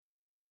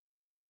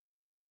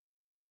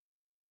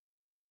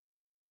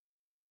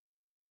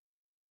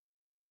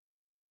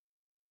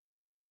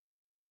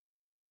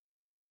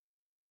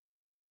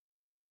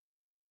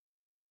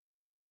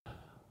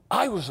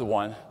I was the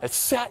one that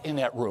sat in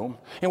that room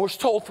and was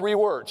told 3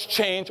 words: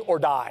 change or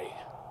die.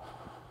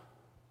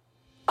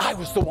 I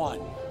was the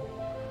one.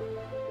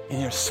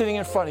 And you're sitting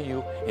in front of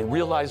you and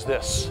realize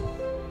this.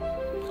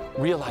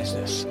 Realize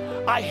this.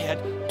 I had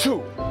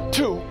two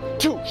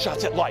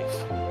shots at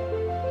life.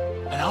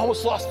 And I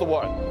almost lost the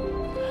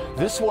one.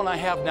 This one I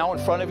have now in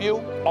front of you,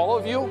 all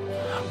of you,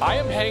 I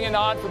am hanging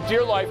on for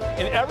dear life,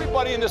 and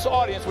everybody in this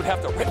audience would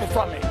have to rip it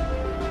from me.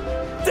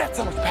 That's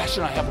how much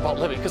passion I have about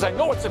living, because I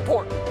know it's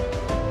important.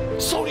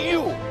 So do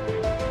you.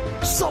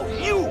 So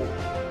do you.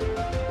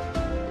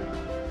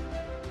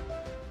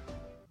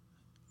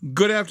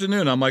 Good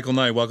afternoon. I'm Michael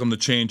Knight. Welcome to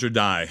Change or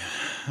Die.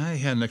 I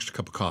had an extra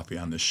cup of coffee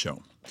on this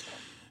show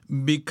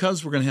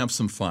because we're going to have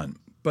some fun.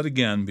 But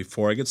again,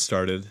 before I get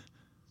started,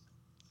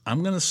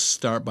 I'm going to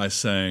start by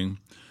saying,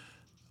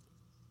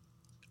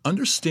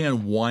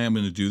 understand why I'm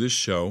going to do this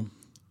show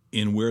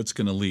and where it's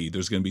going to lead.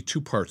 There's going to be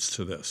 2 parts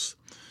to this.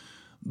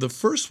 The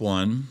first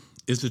one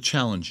is to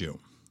challenge you.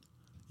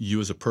 You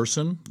as a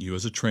person, you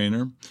as a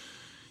trainer,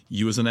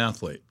 you as an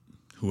athlete,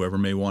 whoever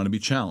may want to be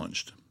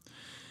challenged.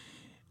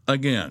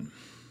 Again,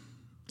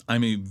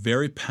 I'm a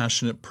very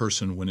passionate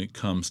person when it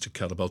comes to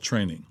kettlebell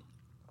training.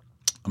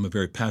 I'm a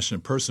very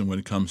passionate person when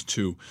it comes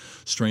to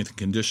strength and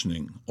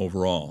conditioning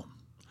overall.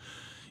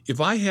 If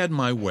I had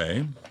my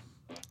way,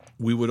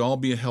 we would all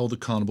be held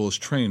accountable as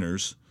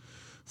trainers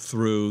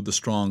through the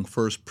strong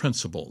first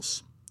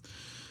principles.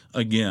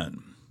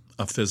 Again,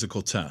 a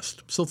physical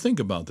test. So think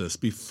about this.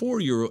 Before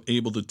you're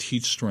able to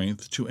teach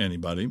strength to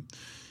anybody,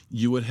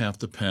 you would have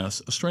to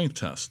pass a strength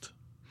test.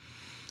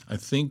 I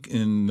think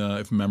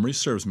if memory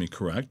serves me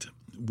correct,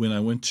 when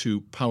I went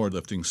to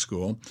powerlifting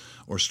school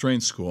or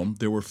strength school,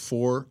 there were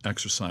 4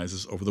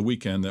 exercises over the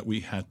weekend that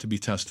we had to be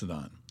tested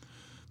on.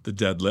 The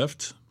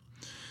deadlift,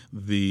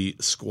 the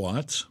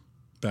squat,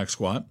 back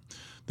squat,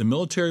 the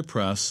military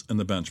press, and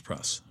the bench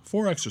press.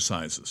 4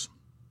 exercises.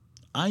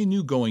 I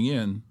knew going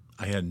in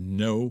I had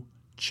no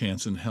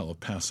chance in hell of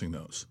passing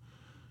those.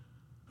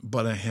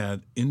 But I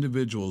had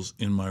individuals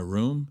in my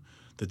room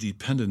that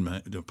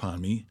depended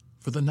upon me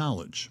for the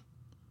knowledge.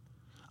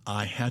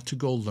 I had to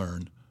go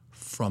learn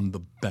from the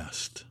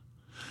best.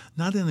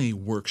 Not in a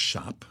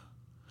workshop,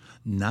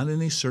 not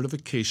in a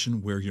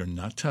certification where you're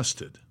not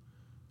tested.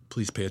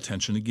 Please pay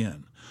attention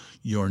again.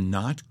 You're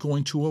not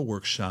going to a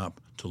workshop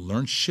to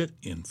learn shit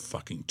in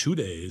fucking 2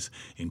 days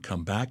and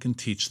come back and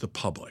teach the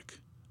public.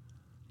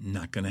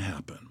 Not going to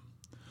happen.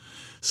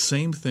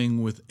 Same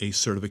thing with a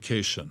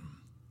certification.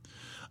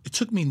 It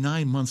took me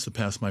 9 months to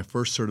pass my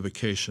first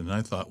certification, and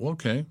I thought, well,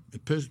 okay,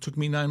 it took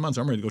me 9 months.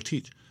 I'm ready to go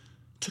teach.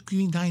 It took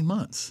me 9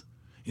 months.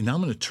 And now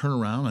I'm going to turn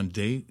around on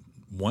day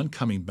 1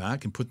 coming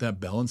back and put that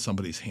bell in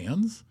somebody's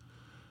hands?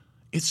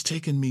 It's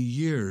taken me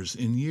years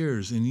and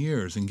years and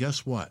years. And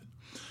guess what?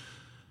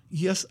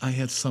 Yes, I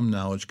had some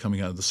knowledge coming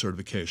out of the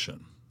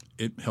certification.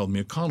 It held me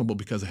accountable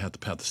because I had to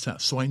pass the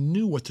test. So I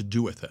knew what to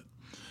do with it.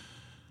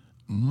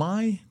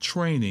 My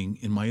training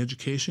in my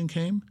education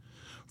came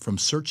from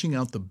searching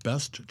out the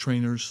best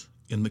trainers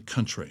in the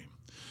country,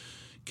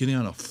 getting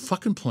on a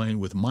fucking plane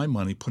with my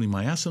money, putting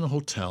my ass in a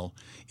hotel,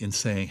 and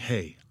saying,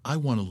 hey, I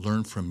want to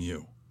learn from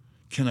you.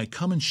 Can I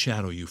come and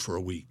shadow you for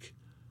a week?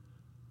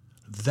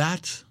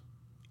 That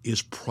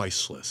is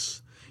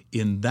priceless,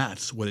 and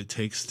that's what it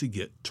takes to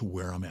get to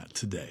where I'm at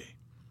today.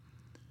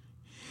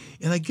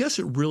 And I guess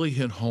it really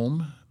hit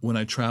home when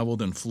I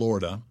traveled in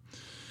Florida,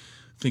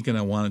 thinking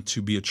I wanted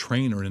to be a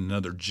trainer in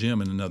another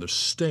gym in another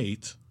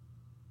state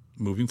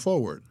moving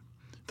forward.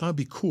 Thought it'd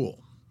be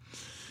cool.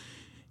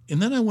 And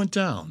then I went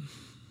down.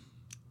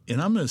 And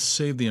I'm going to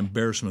save the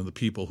embarrassment of the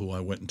people who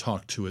I went and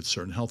talked to at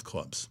certain health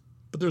clubs.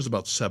 But there's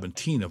about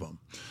 17 of them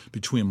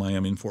between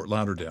Miami and Fort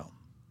Lauderdale.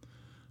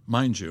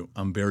 Mind you,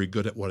 I'm very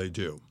good at what I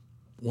do.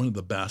 One of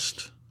the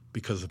best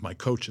because of my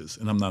coaches,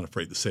 and I'm not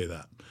afraid to say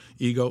that.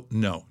 Ego?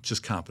 No,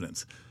 just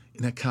confidence.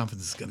 And that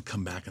confidence is going to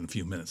come back in a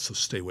few minutes, so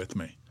stay with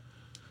me.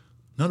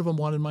 None of them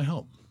wanted my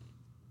help.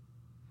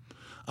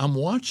 I'm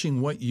watching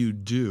what you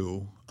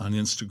do on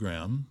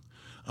Instagram.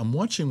 I'm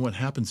watching what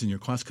happens in your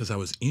class because I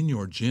was in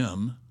your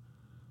gym.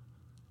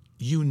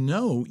 You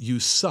know you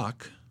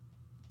suck,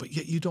 but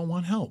yet you don't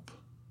want help.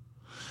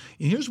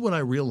 And here's what I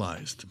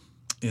realized,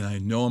 and I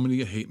know I'm going to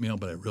get hate mail,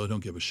 but I really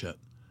don't give a shit.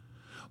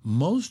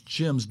 Most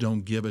gyms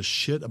don't give a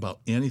shit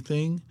about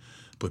anything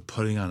but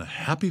putting on a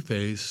happy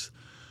face,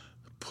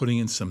 putting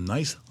in some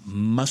nice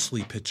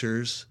muscly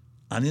pictures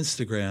on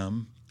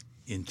Instagram,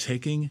 and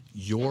taking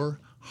your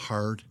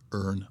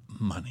hard-earned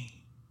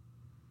money.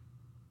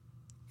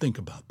 Think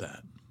about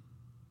that.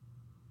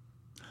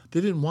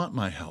 They didn't want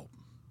my help.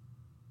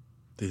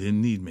 They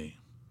didn't need me.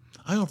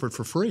 I offered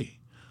for free.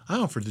 I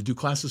offered to do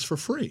classes for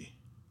free.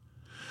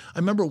 I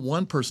remember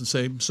one person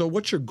say, so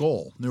what's your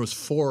goal? There was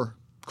 4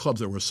 clubs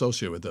that were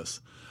associated with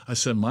this. I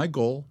said, my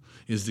goal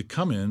is to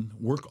come in,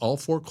 work all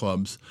 4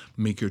 clubs,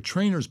 make your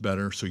trainers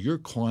better so your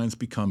clients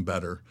become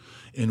better,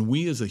 and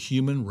we as a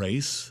human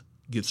race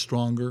get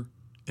stronger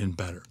and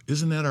better.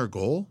 Isn't that our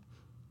goal?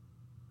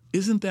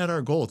 Isn't that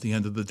our goal at the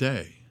end of the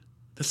day?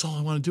 That's all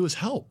I want to do is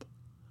help.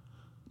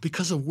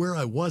 because of where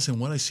I was and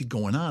what I see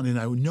going on. And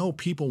I know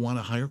people want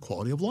a higher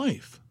quality of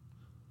life.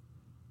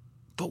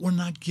 But we're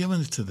not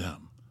giving it to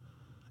them.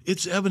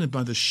 It's evident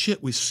by the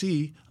shit we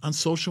see on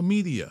social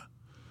media.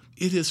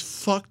 It has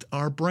fucked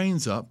our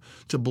brains up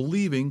to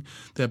believing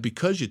that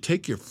because you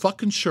take your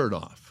fucking shirt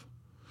off,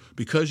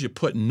 because you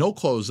put no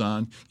clothes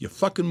on, you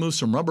fucking move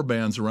some rubber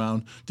bands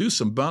around, do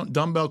some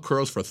dumbbell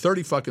curls for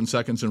 30 fucking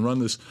seconds and run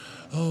this,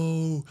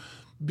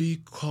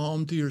 be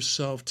calm to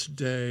yourself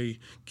today,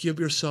 give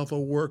yourself a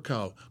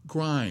workout,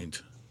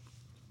 grind.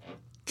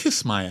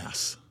 Kiss my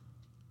ass.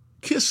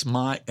 Kiss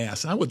my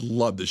ass. I would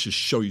love to just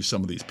show you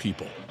some of these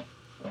people.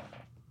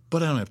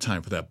 But I don't have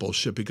time for that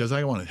bullshit because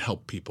I want to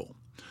help people.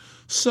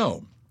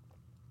 So,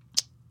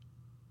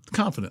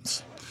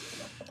 confidence.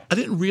 I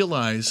didn't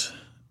realize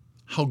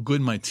how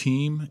good my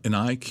team and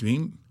I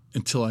came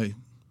until I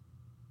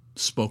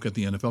spoke at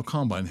the NFL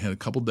Combine and had a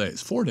couple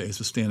days, 4 days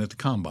to stand at the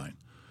Combine.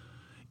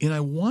 And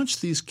I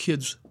watched these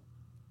kids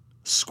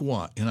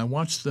squat and I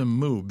watched them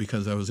move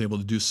because I was able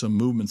to do some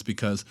movements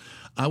because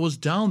I was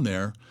down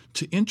there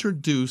to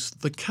introduce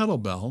the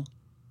kettlebell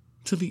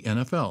to the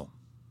NFL.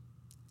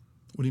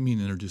 What do you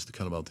mean introduce the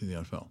kettlebell to the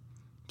NFL?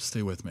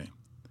 Stay with me.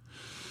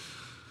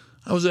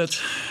 I was at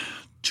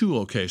 2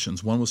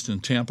 locations. One was in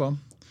Tampa,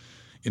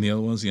 and the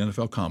other one was the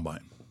NFL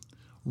Combine.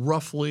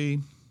 Roughly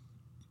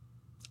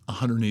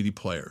 180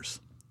 players.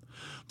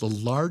 The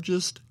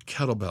largest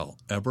kettlebell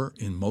ever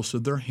in most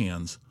of their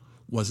hands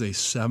was a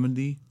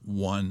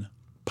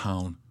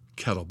 71-pound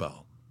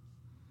kettlebell.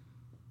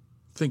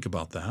 Think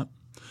about that.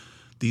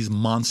 These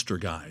monster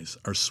guys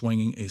are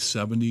swinging a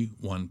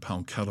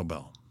 71-pound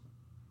kettlebell.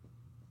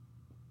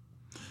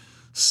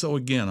 So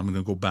again, I'm going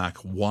to go back.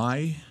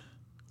 Why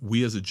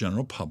we as a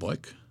general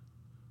public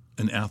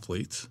and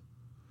athletes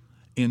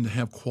and to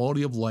have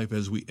quality of life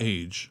as we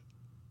age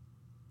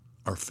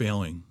are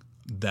failing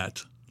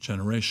that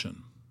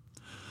generation.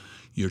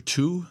 You're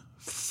too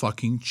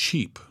fucking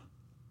cheap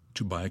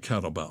to buy a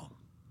kettlebell.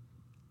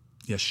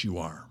 Yes, you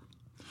are,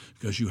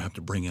 because you have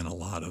to bring in a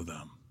lot of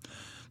them.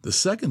 The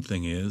second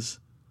thing is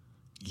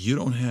you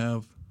don't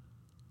have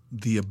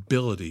the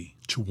ability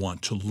to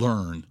want to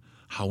learn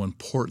how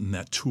important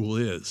that tool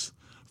is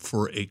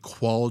for a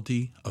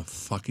quality of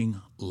fucking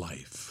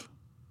life.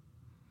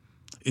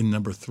 And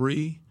number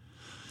 3,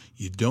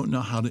 you don't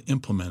know how to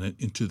implement it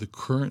into the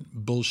current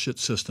bullshit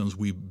systems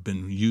we've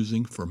been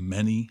using for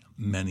many,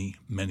 many,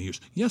 many years.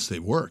 Yes, they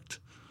worked.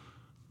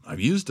 I've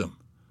used them.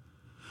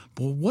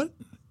 But what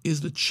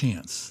is the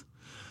chance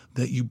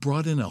that you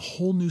brought in a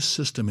whole new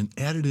system and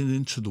added it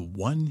into the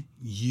one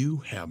you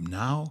have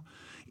now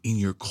and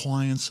your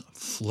clients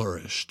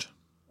flourished?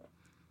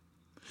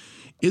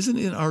 Isn't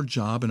it our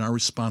job and our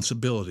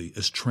responsibility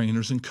as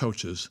trainers and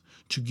coaches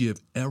to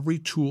give every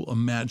tool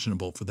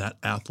imaginable for that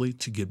athlete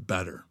to get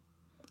better?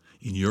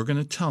 And you're going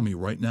to tell me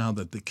right now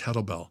that the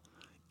kettlebell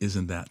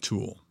isn't that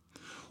tool.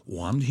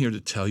 Well, I'm here to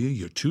tell you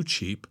you're too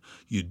cheap,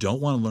 you don't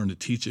want to learn to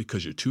teach it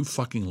because you're too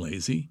fucking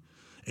lazy,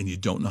 and you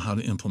don't know how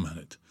to implement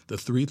it. The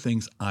 3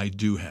 things I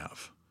do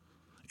have,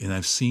 and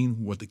I've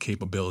seen what the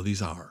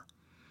capabilities are.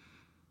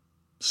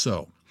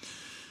 So,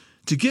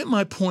 to get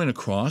my point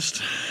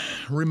across,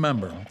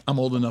 remember, I'm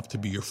old enough to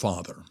be your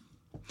father.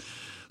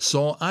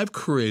 So I've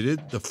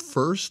created the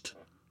first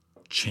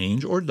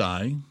Change or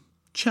Die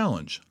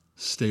challenge.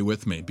 Stay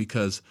with me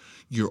because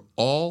you're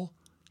all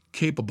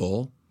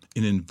capable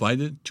and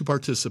invited to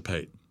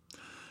participate.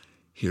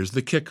 Here's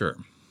the kicker,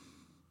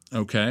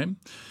 okay?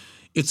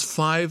 It's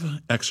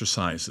 5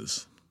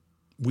 exercises.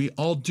 We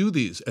all do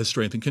these as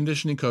strength and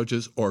conditioning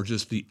coaches or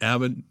just the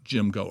avid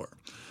gym goer.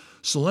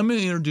 So let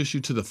me introduce you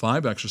to the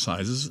 5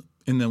 exercises,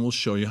 and then we'll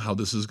show you how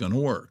this is going to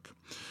work.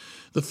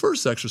 The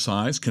first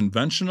exercise,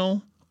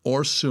 conventional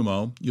or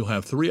sumo, you'll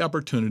have 3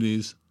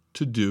 opportunities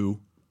to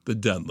do the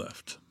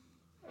deadlift.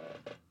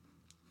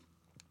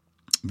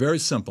 Very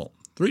simple.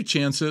 3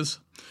 chances,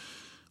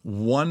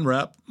 1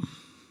 rep.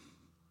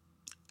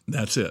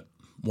 That's it.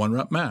 1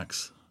 rep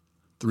max.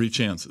 3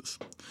 chances.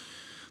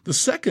 The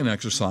second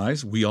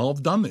exercise, we all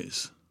have done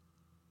these,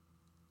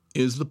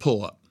 is the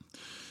pull-up.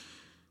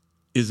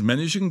 As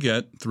many as you can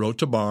get, throat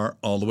to bar,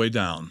 all the way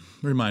down.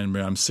 Remind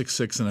me, I'm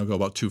 6'6", and I'll go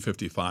about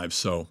 255,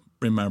 so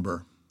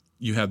remember,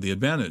 you have the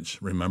advantage,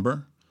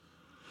 remember?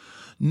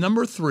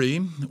 Number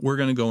 3, we're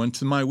going to go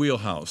into my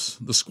wheelhouse,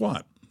 the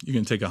squat. You're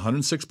going to take a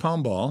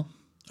 106-pound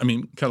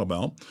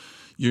kettlebell.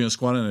 You're going to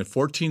squat on a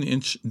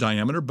 14-inch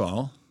diameter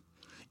ball,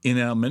 and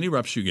how many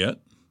reps you get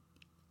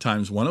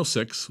times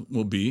 106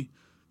 will be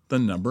the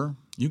number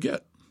you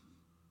get.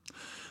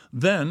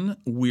 Then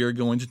we are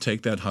going to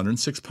take that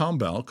 106-pound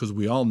bell, because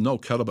we all know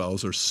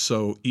kettlebells are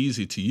so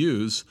easy to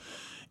use,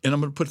 and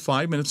I'm going to put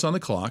 5 minutes on the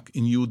clock,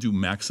 and you will do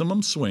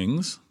maximum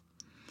swings,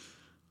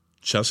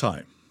 chest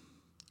high,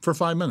 for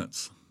 5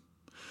 minutes.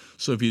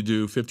 So if you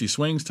do 50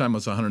 swings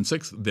times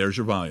 106, there's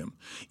your volume.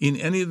 In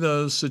any of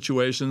those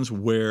situations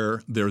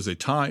where there's a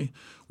tie,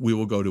 we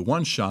will go to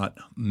 1 shot,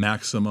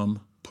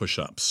 maximum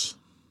push-ups.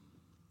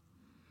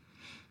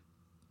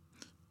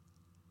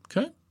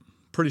 Okay?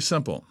 Pretty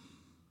simple.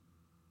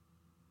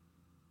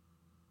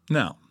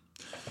 Now,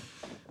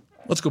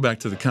 Let's go back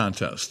to the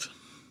contest.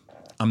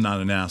 I'm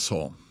not an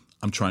asshole.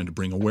 I'm trying to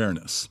bring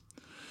awareness.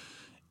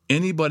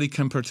 Anybody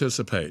can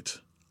participate.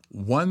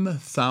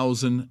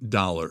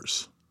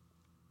 $1,000.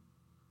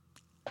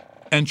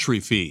 Entry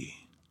fee.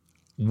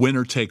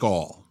 Winner take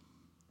all.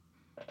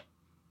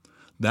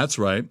 That's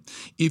right.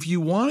 If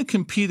you want to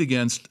compete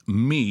against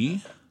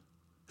me,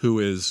 who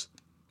is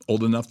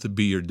old enough to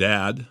be your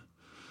dad,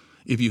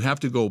 if you have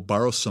to go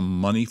borrow some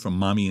money from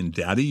mommy and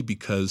daddy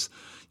because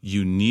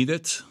you need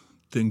it,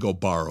 then go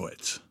borrow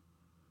it.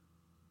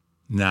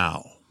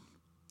 Now,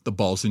 the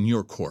ball's in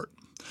your court.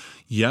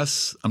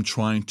 Yes, I'm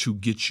trying to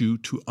get you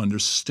to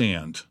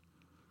understand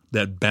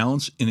that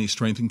balance in a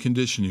strength and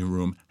conditioning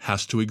room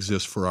has to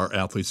exist for our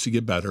athletes to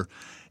get better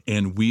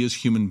and we as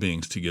human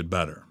beings to get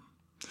better.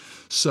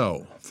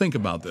 So think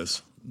about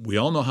this. We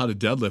all know how to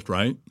deadlift,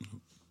 right?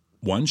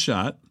 One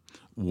shot,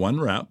 one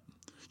rep,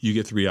 you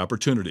get 3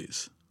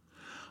 opportunities.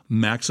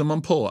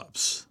 Maximum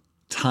pull-ups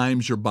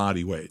times your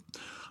body weight.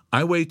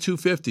 I weigh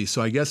 250,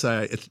 so I guess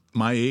at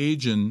my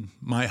age and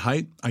my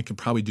height, I could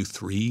probably do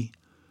 3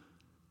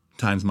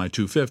 times my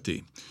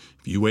 250.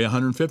 If you weigh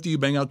 150, you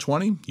bang out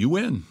 20, you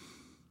win.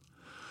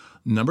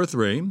 Number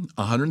 3,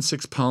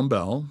 106-pound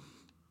bell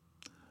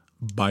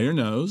by your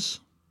nose,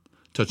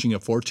 touching a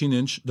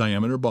 14-inch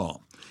diameter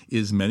ball.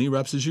 As many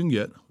reps as you can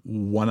get,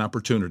 1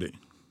 opportunity.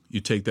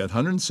 You take that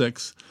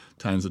 106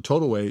 times the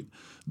total weight,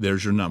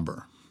 there's your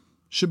number.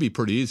 Should be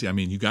pretty easy. I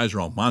mean, you guys are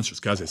all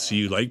monsters. Guys, I see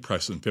you leg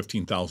pressing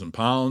 15,000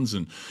 pounds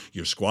and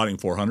you're squatting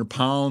 400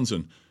 pounds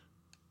and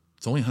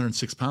it's only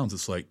 106 pounds.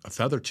 It's like a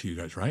feather to you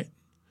guys, right?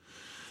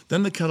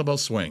 Then the kettlebell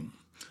swing.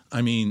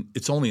 I mean,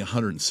 it's only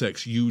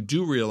 106. You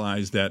do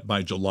realize that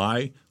by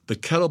July, the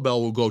kettlebell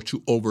will go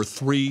to over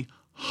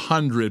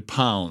 300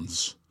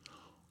 pounds.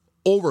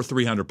 Over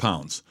 300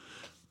 pounds.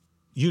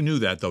 You knew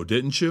that, though,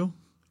 didn't you?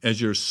 As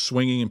you're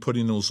swinging and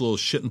putting those little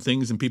shitting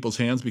things in people's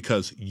hands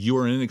because you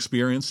are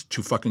inexperienced,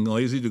 too fucking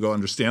lazy to go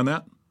understand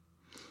that?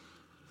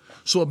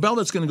 So a bell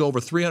that's going to go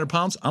over 300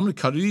 pounds, I'm going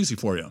to cut it easy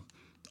for you.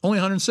 Only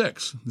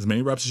 106, as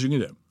many reps as you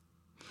can do.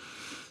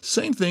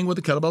 Same thing with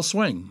the kettlebell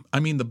swing. I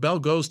mean, the bell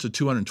goes to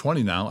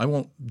 220 now. I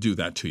won't do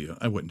that to you.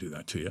 I wouldn't do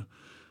that to you.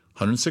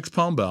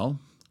 106-pound bell,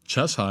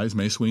 chest high, as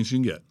many swings as you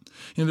can get.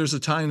 And there's a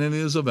time in any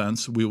of those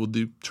events, we will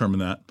determine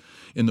that.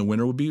 And the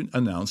winner will be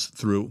announced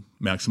through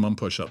maximum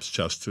push-ups,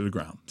 chest to the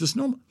ground. Just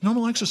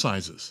normal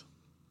exercises.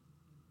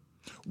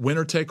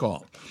 Winner take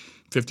all.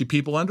 50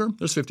 people enter,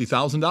 there's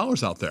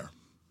 $50,000 out there.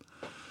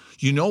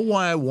 You know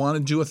why I want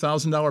to do a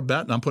 $1,000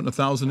 bet and I'm putting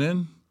 $1,000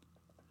 in?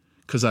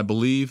 Because I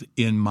believe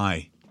in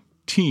my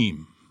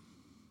team.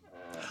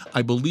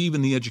 I believe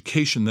in the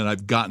education that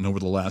I've gotten over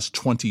the last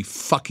 20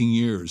 fucking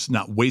years,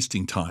 not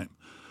wasting time,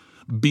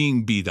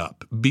 being beat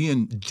up,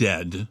 being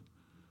dead,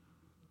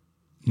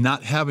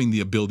 not having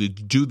the ability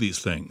to do these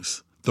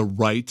things the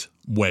right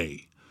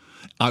way.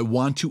 I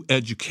want to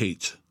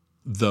educate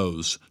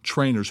those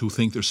trainers who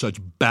think they're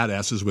such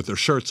badasses with their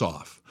shirts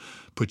off.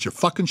 Put your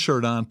fucking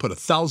shirt on, put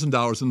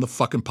 $1,000 in the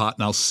fucking pot,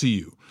 and I'll see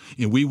you.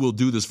 And we will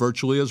do this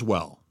virtually as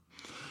well.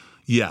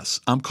 Yes,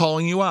 I'm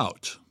calling you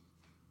out.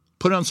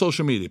 Put it on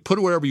social media. Put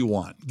it wherever you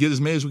want. Get as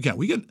many as we can.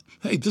 We get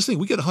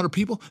 100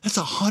 people. That's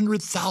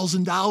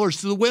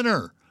 $100,000 to the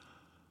winner.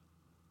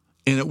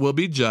 And it will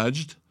be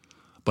judged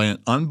by an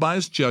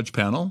unbiased judge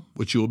panel,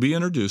 which you will be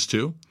introduced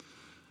to.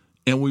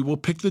 And we will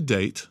pick the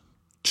date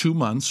 2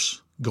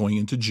 months going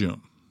into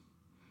June.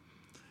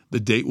 The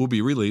date will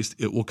be released.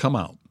 It will come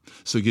out.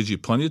 So it gives you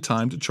plenty of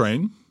time to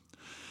train.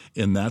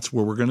 And that's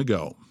where we're going to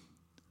go.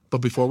 But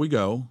before we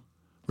go,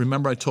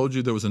 remember I told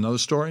you there was another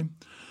story?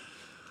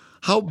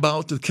 How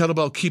about the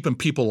kettlebell keeping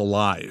people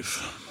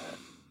alive?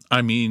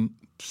 I mean,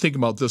 think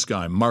about this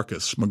guy,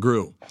 Marcus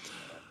McGrew.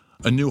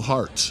 A new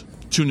heart,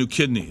 2 new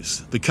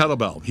kidneys. The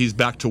kettlebell, he's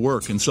back to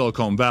work in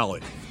Silicon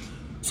Valley.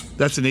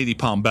 That's an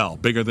 80-pound bell,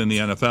 bigger than the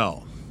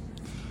NFL.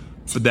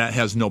 But that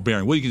has no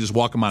bearing. We can just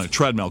walk him on a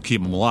treadmill,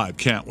 keep him alive,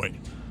 can't we?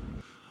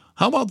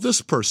 How about this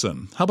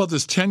person? How about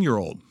this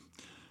 10-year-old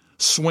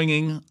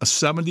swinging a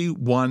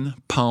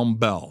 71-pound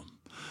bell?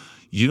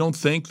 You don't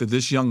think that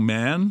this young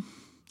man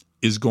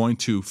is going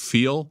to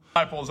feel...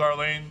 Disciples,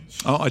 Arlene.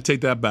 Oh, I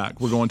take that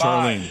back. We're going to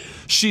Arlene.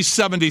 She's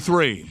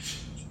 73.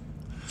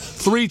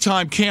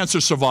 3-time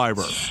cancer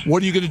survivor.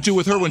 What are you going to do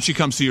with her when she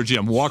comes to your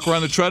gym? Walk her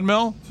on the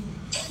treadmill?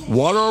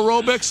 Water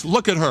aerobics?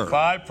 Look at her.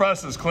 5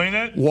 presses. Clean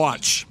it.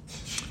 Watch.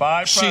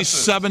 5 presses. She's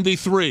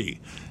 73.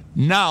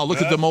 Now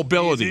look at the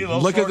mobility.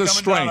 Look at the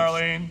strength. Down,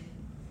 Arlene.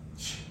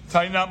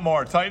 Tighten up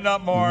more. Tighten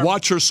up more.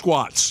 Watch her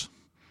squats.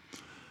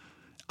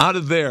 Out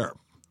of there.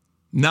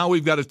 Now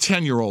we've got a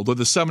 10-year-old with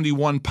a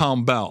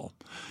 71-pound bell.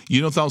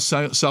 You know how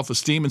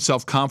self-esteem and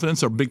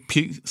self-confidence are a big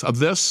piece of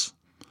this?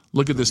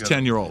 Look at this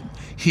 10-year-old.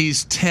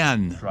 He's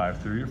 10.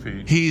 Drive through your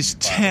feet. He's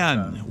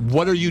 10.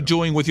 What are you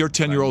doing with your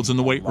 10-year-olds in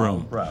the weight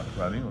room?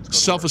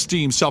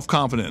 Self-esteem,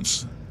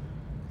 self-confidence.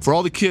 For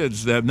all the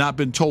kids that have not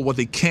been told what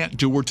they can't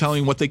do, we're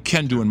telling them what they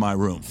can do in my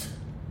room.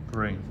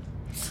 3,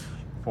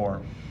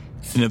 4.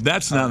 And if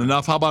that's not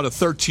enough, how about a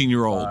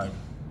 13-year-old? 5.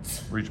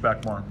 Reach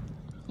back more.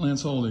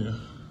 Lance, how old are you?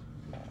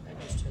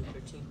 10,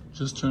 13.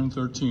 just turned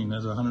 13.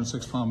 That's a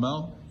 106-pound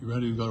belt. You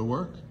ready to go to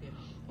work?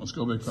 Let's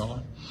go, big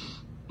fella.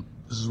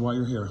 This is why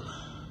you're here.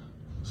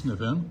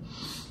 Sniff in.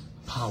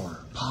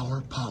 Power,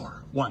 power,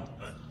 power. 1,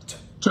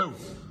 2,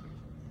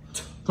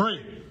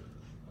 3,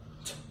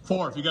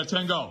 4. If you got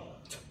 10, go.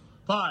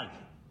 5,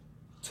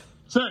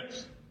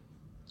 6,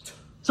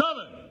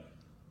 7,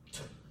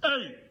 8,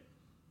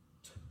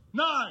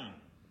 9,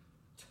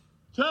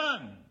 10.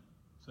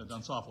 Set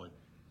down softly.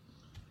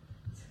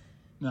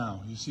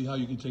 Now, you see how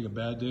you can take a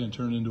bad day and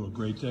turn it into a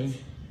great day?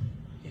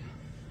 Yeah.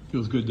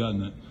 Feels good,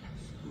 doesn't it?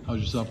 How's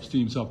your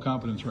self-esteem,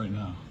 self-confidence right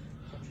now?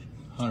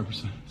 100%.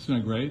 Isn't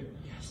that great?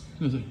 Yes.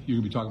 You're going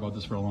to be talking about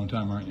this for a long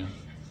time, aren't you?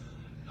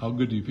 How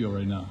good do you feel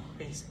right now?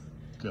 Amazing.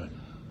 Good.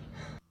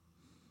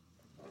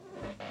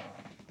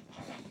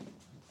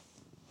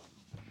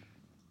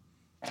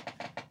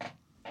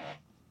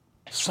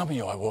 Some of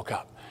you, I woke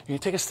up. You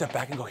take a step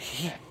back and go,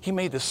 he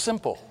made this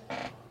simple.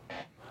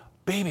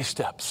 Baby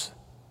steps.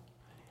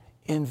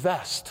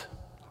 Invest.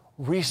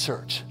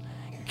 Research.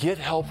 Get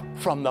help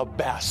from the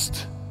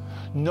best.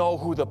 Know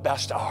who the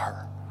best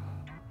are.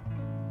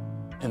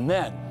 And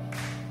then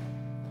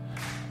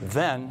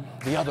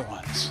the other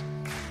ones.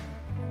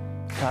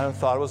 Kind of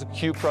thought it was a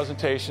cute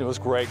presentation. It was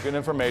great, good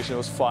information. It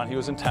was fun. He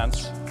was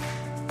intense.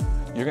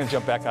 You're going to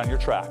jump back on your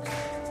track.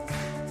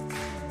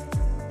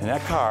 And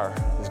that car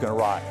is going to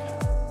ride.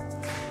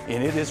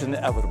 And it is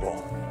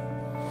inevitable.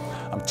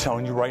 I'm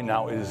telling you right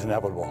now, it is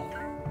inevitable.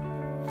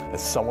 That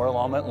somewhere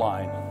along that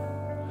line,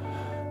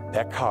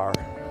 that car,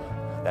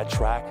 that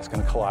track is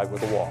going to collide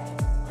with a wall.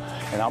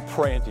 And I'm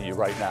praying to you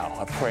right now.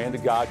 I'm praying to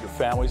God, your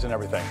families and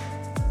everything,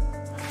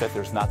 that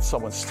there's not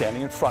someone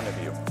standing in front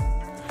of you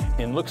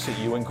and looks at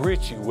you and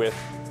greets you with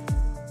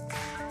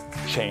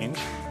change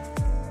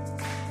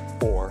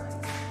or